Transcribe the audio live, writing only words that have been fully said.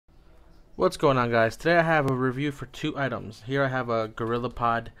What's going on, guys? Today I have a review for two items. Here I have a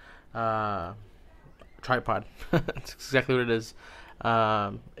GorillaPod uh, tripod. That's exactly what it is.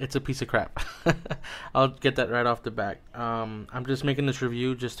 It's a piece of crap. I'll get that right off the back. I'm just making this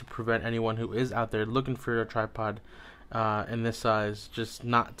review just to prevent anyone who is out there looking for a tripod in this size just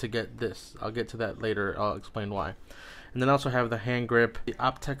not to get this. I'll get to that later. I'll explain why. And then I also have the hand grip, the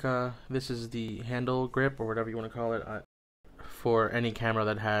Opteka. This is the handle grip or whatever you want to call it. For any camera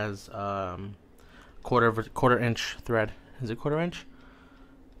that has quarter inch thread. Is it quarter inch?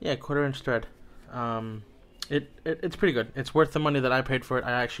 Yeah, quarter inch thread. It's pretty good. It's worth the money that I paid for it.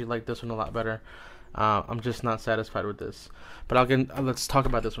 I actually like this one a lot better. I'm just not satisfied with this. But let's talk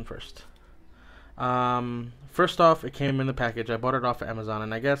about this one first. First off, it came in the package. I bought it off of Amazon,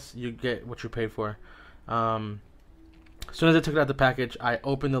 and I guess you get what you pay for. As soon as I took it out the package, I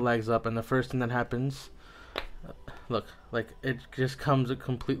opened the legs up, and the first thing that happens, look, like it just comes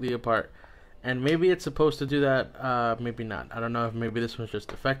completely apart. And maybe it's supposed to do that, maybe not. I don't know if maybe this one's just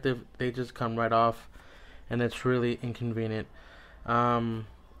defective. They just come right off, and it's really inconvenient. The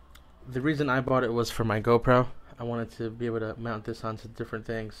reason I bought it was for my GoPro. I wanted to be able to mount this onto different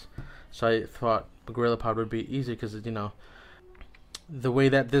things, so I thought the GorillaPod would be easy because, you know, the way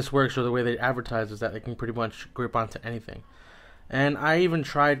that this works or the way they advertise is that it can pretty much grip onto anything. And I even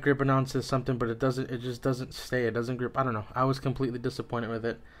tried gripping onto something, but it just doesn't stay. It doesn't grip. I don't know. I was completely disappointed with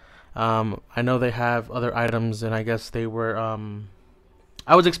it. I know they have other items, and I guess they were,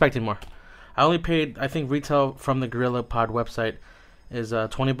 I was expecting more. I only paid, I think retail from the GorillaPod website is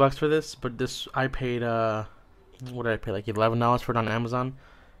 $20 for this, but this, I paid, what did I pay, like $11 for it on Amazon,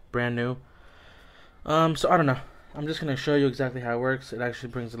 brand new. So I don't know. I'm just going to show you exactly how it works. It actually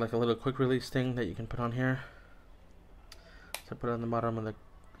brings like a little quick release thing that you can put on here. I put it on the bottom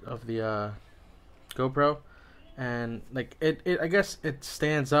of the GoPro, and like it I guess it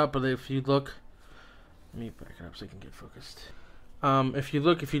stands up, but if you look, let me back it up so you can get focused. If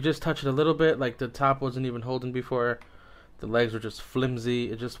you just touch it a little bit, like the top wasn't even holding before, the legs were just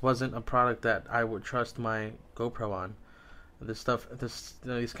flimsy. It just wasn't a product that I would trust my GoPro on.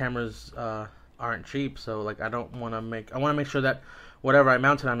 These cameras aren't cheap, so like I want to make sure that whatever I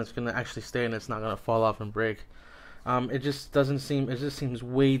mount it on is gonna actually stay and it's not gonna fall off and break. It just seems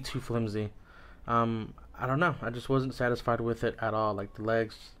way too flimsy. I don't know. I just wasn't satisfied with it at all. Like the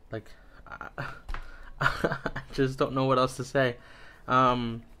legs, like I just don't know what else to say.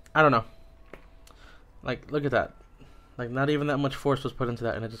 I don't know. Like, look at that. Like, not even that much force was put into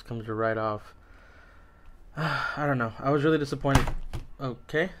that, and it just comes right off. I don't know. I was really disappointed.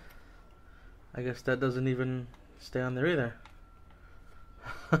 Okay. I guess that doesn't even stay on there either.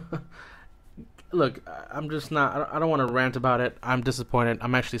 Look, I'm just not. I don't want to rant about it. I'm disappointed.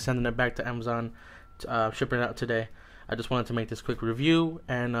 I'm actually sending it back to Amazon, shipping it out today. I just wanted to make this quick review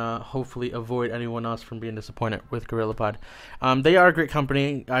and hopefully avoid anyone else from being disappointed with GorillaPod. They are a great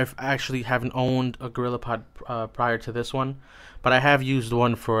company. I actually haven't owned a GorillaPod prior to this one, but I have used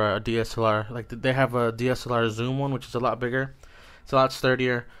one for a DSLR. Like they have a DSLR zoom one, which is a lot bigger. It's a lot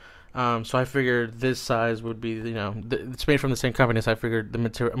sturdier. So I figured this size would be, you know, it's made from the same company, so I figured the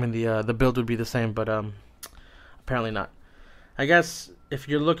material, the build would be the same, but apparently not. I guess if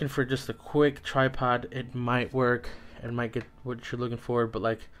you're looking for just a quick tripod, it might work. It might get what you're looking for, but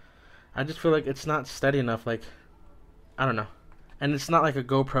like, I just feel like it's not steady enough. Like, I don't know, and it's not like a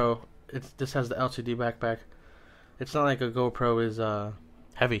GoPro. This has the LCD backpack. It's not like a GoPro is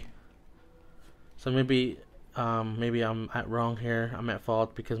heavy. So maybe I'm wrong here. I'm at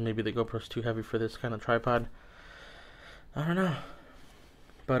fault because maybe the GoPro's too heavy for this kind of tripod. I don't know.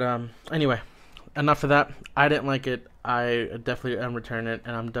 But anyway, enough of that. I didn't like it. I definitely am returning it,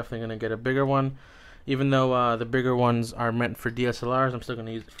 and I'm definitely going to get a bigger one. Even though the bigger ones are meant for DSLRs, I'm still going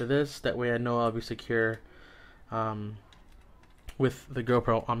to use it for this. That way I know I'll be secure with the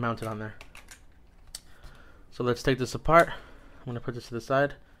GoPro mounted on there. So let's take this apart. I'm going to put this to the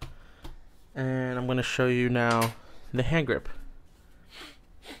side. And I'm going to show you now the hand grip.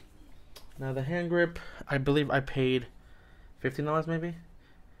 Now the hand grip, I believe I paid $15 maybe?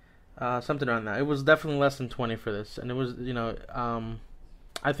 Something around that. It was definitely less than 20 for this. And it was, you know,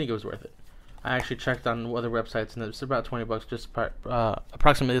 I think it was worth it. I actually checked on other websites and it's about $20, just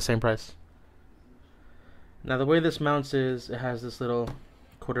approximately the same price. Now the way this mounts is, it has this little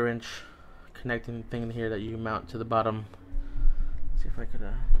quarter-inch connecting thing in here that you mount to the bottom. Let's see if I could...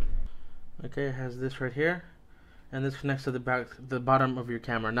 Okay, it has this right here, and this connects to the bottom of your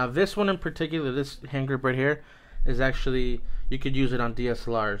camera. Now this one in particular, this hand grip right here, is actually, you could use it on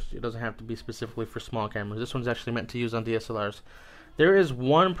DSLRs. It doesn't have to be specifically for small cameras. This one's actually meant to use on DSLRs. There is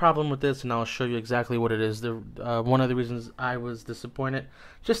one problem with this, and I'll show you exactly what it is. One of the reasons I was disappointed,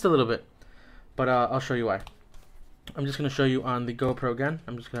 just a little bit. but I'll show you why. I'm just going to show you on the GoPro again.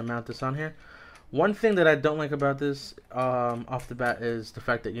 I'm just going to mount this on here. One thing that I don't like about this off the bat is the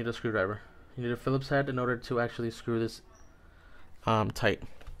fact that you need a screwdriver. You need a Phillips head in order to actually screw this tight.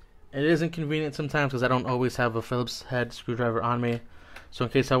 It is inconvenient sometimes because I don't always have a Phillips head screwdriver on me. So in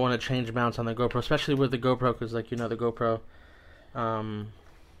case I want to change mounts on the GoPro, especially with the GoPro, because like you know the GoPro,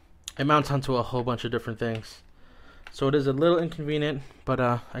 it mounts onto a whole bunch of different things. So it is a little inconvenient, but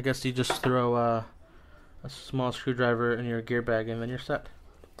I guess you just throw a small screwdriver in your gear bag and then you're set.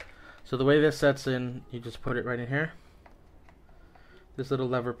 So the way this sets in, you just put it right in here. This little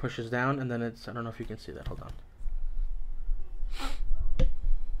lever pushes down and then it's, I don't know if you can see that, hold on.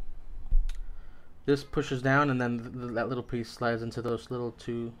 This pushes down and then that little piece slides into those little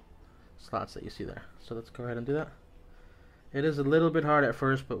 2 slots that you see there. So let's go ahead and do that. It is a little bit hard at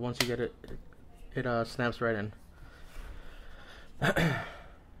first, but once you get it, it snaps right in.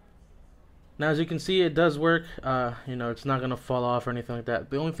 Now as you can see, it does work. You know, it's not going to fall off or anything like that.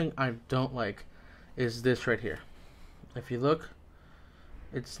 The only thing I don't like is this right here. If you look,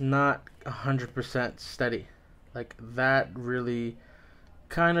 it's not 100% steady. Like that really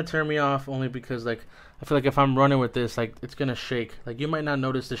kind of turned me off, only because like I feel like if I'm running with this, like it's gonna shake. Like you might not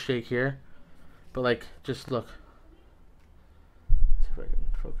notice the shake here, but like just look. Let's see if I can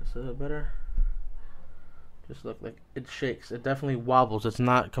focus a little better. Just look, like it shakes. It definitely wobbles. It's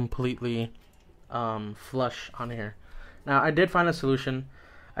not completely flush on here. Now I did find a solution.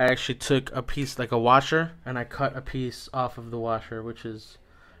 I actually took a piece, like a washer, and I cut a piece off of the washer, which is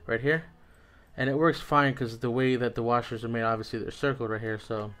right here. And it works fine because the way that the washers are made, obviously they're circled right here.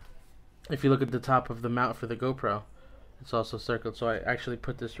 So if you look at the top of the mount for the GoPro, it's also circled. So I actually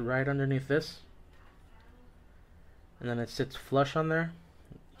put this right underneath this. And then it sits flush on there.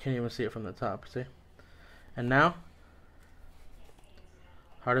 You can't even see it from the top, see? And now,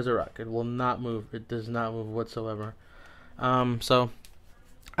 hard as a rock. It will not move. It does not move whatsoever. So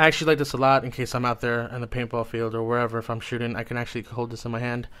I actually like this a lot in case I'm out there in the paintball field or wherever. If I'm shooting, I can actually hold this in my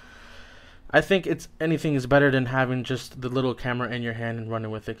hand. I think anything is better than having just the little camera in your hand and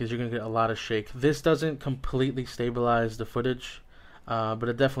running with it, because you're going to get a lot of shake. This doesn't completely stabilize the footage, but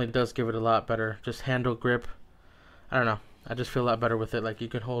it definitely does give it a lot better. Just handle grip. I don't know. I just feel a lot better with it. Like you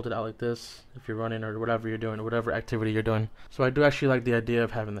can hold it out like this if you're running or whatever you're doing, or whatever activity you're doing. So I do actually like the idea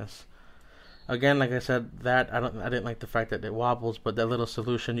of having this. Again, like I said, I didn't like the fact that it wobbles, but that little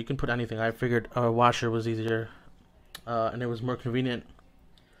solution, you can put anything. I figured a washer was easier, and it was more convenient,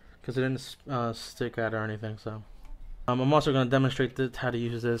 because it didn't stick out or anything. So I'm also going to demonstrate how to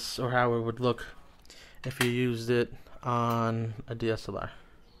use this, or how it would look if you used it on a DSLR.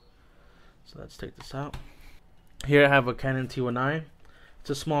 So let's take this out. Here I have a Canon T1i. It's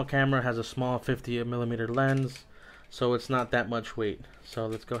a small camera, has a small 50mm lens, so it's not that much weight. So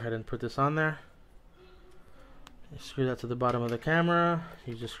let's go ahead and put this on there. You screw that to the bottom of the camera.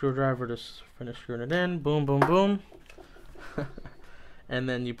 Use a screwdriver to finish screwing it in. Boom, boom, boom. And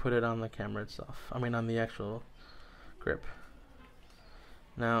then you put it on the camera itself. I mean on the actual grip.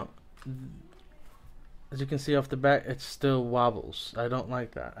 Now, as you can see off the back, it still wobbles. I don't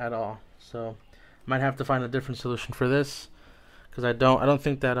like that at all. So might have to find a different solution for this, because I don't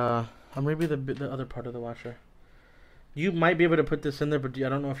think that or maybe the other part of the washer. You might be able to put this in there, but I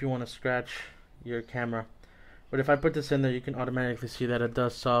don't know if you want to scratch your camera. But if I put this in there, you can automatically see that it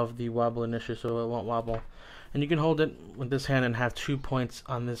does solve the wobbling issue, so it won't wobble. And you can hold it with this hand and have 2 points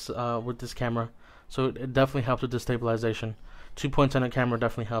on this with this camera, so it definitely helps with the stabilization. 2 points on a camera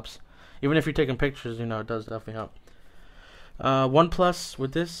definitely helps. Even if you're taking pictures, you know, it does definitely help. One plus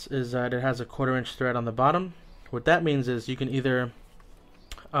with this is that it has a 1/4 inch thread on the bottom. What that means is you can either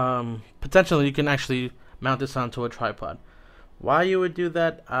potentially you can actually mount this onto a tripod. Why you would do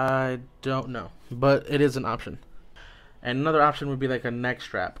that, I don't know, but it is an option. And another option would be like a neck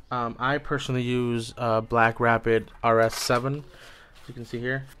strap. I personally use Black Rapid RS7, as you can see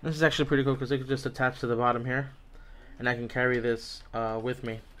here. This is actually pretty cool because it can just attach to the bottom here, and I can carry this with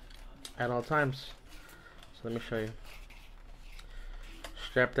me at all times. So let me show you.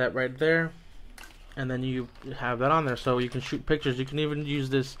 Strap that right there, and then you have that on there, so you can shoot pictures. You can even use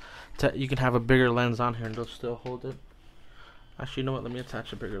this you can have a bigger lens on here and it'll still hold it. Actually, you know what, let me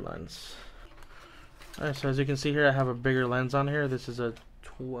attach a bigger lens. Alright, so as you can see here, I have a bigger lens on here. This is a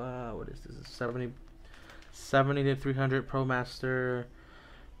what is this, a 70 to 300 Pro Master,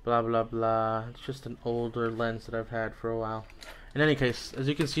 blah blah blah. It's just an older lens that I've had for a while. In any case, as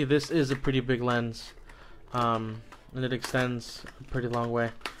you can see, this is a pretty big lens, and it extends a pretty long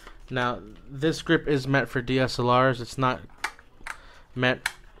way. Now, this grip is meant for DSLRs. It's not meant,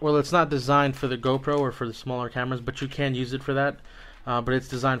 well, it's not designed for the GoPro or for the smaller cameras, but you can use it for that. But it's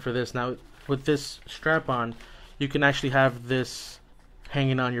designed for this. Now, with this strap on, you can actually have this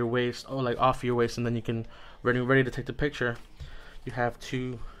hanging on your waist, or like off your waist, and then you can ready to take the picture. You have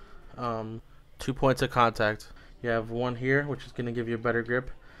two points of contact. You have one here, which is going to give you a better grip,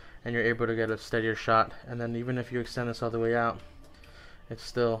 and you're able to get a steadier shot. And then even if you extend this all the way out, it's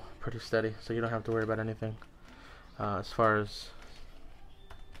still pretty steady, so you don't have to worry about anything as far as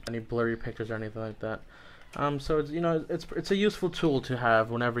any blurry pictures or anything like that. So it's, you know, it's a useful tool to have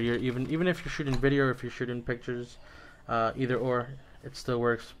whenever you're even if you're shooting video or if you're shooting pictures, either or, it still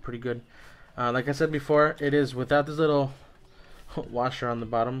works pretty good. Like I said before, it is without this little washer on the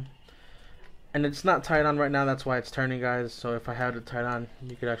bottom, and it's not tied on right now. That's why it's turning, guys. So if I had it tied on,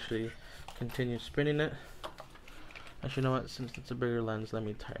 you could actually continue spinning it. Actually, you know what? Since it's a bigger lens, let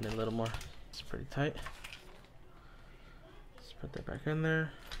me tighten it a little more. It's pretty tight. Let's put that back in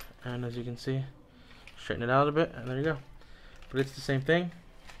there, and as you can see, straighten it out a bit, and there you go. But it's the same thing.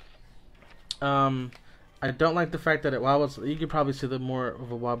 I don't like the fact that it wobbles. You can probably see the more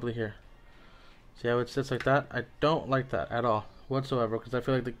of a wobbly here. See how it sits like that? I don't like that at all whatsoever, because I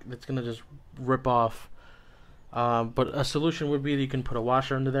feel like it's gonna just rip off. But a solution would be that you can put a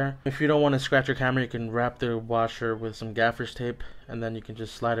washer under there. If you don't want to scratch your camera, you can wrap the washer with some gaffer's tape, and then you can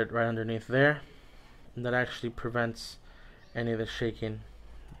just slide it right underneath there, and that actually prevents any of the shaking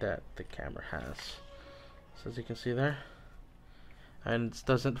that the camera has. So as you can see there, and it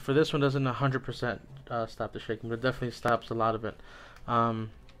doesn't, for this one, doesn't 100% stop the shaking, but it definitely stops a lot of it.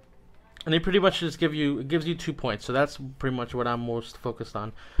 And they pretty much just gives you 2 points, so that's pretty much what I'm most focused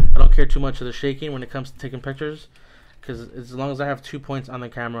on. I don't care too much of the shaking when it comes to taking pictures, because as long as I have 2 points on the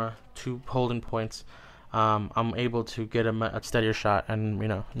camera, 2 holding points, I'm able to get a steadier shot and, you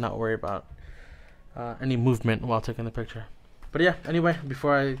know, not worry about any movement while taking the picture. But yeah, anyway,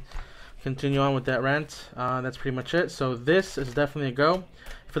 before I continue on with that rant, that's pretty much it. So this is definitely a go.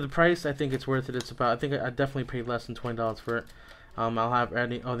 For the price, I think it's worth it. It's about, I think I definitely paid less than $20 for it. I'll have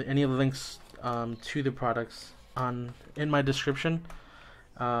any links to the products in my description.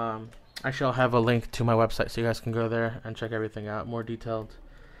 Actually, I'll have a link to my website, so you guys can go there and check everything out. More detailed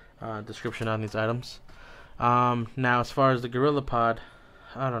description on these items. Now, as far as the GorillaPod,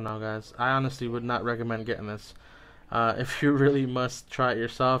 I don't know, guys. I honestly would not recommend getting this. If you really must try it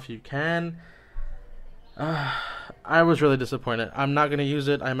yourself, you can. I was really disappointed. I'm not going to use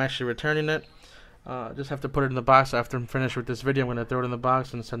it. I'm actually returning it. Just have to put it in the box. After I'm finished with this video, I'm going to throw it in the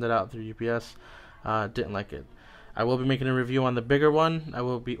box and send it out through UPS. Didn't like it. I will be making a review on the bigger one. I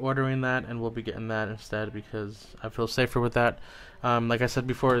will be ordering that, and we'll be getting that instead because I feel safer with that. Like I said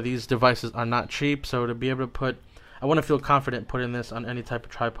before, these devices are not cheap, so to be able to put, I want to feel confident putting this on any type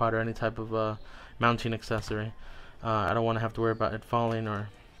of tripod or any type of mounting accessory. I don't want to have to worry about it falling or...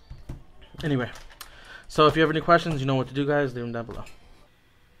 Anyway, so if you have any questions, you know what to do, guys. Leave them down below.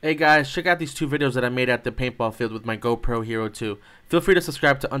 Hey guys, check out these 2 videos that I made at the paintball field with my GoPro Hero 2. Feel free to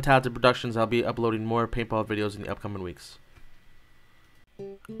subscribe to Untalented Productions. I'll be uploading more paintball videos in the upcoming weeks.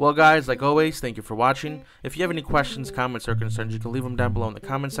 Well guys, like always, thank you for watching. If you have any questions, comments, or concerns, you can leave them down below in the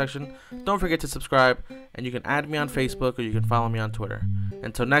comment section. Don't forget to subscribe, and you can add me on Facebook or you can follow me on Twitter.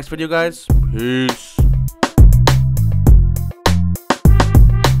 Until next video, guys, peace.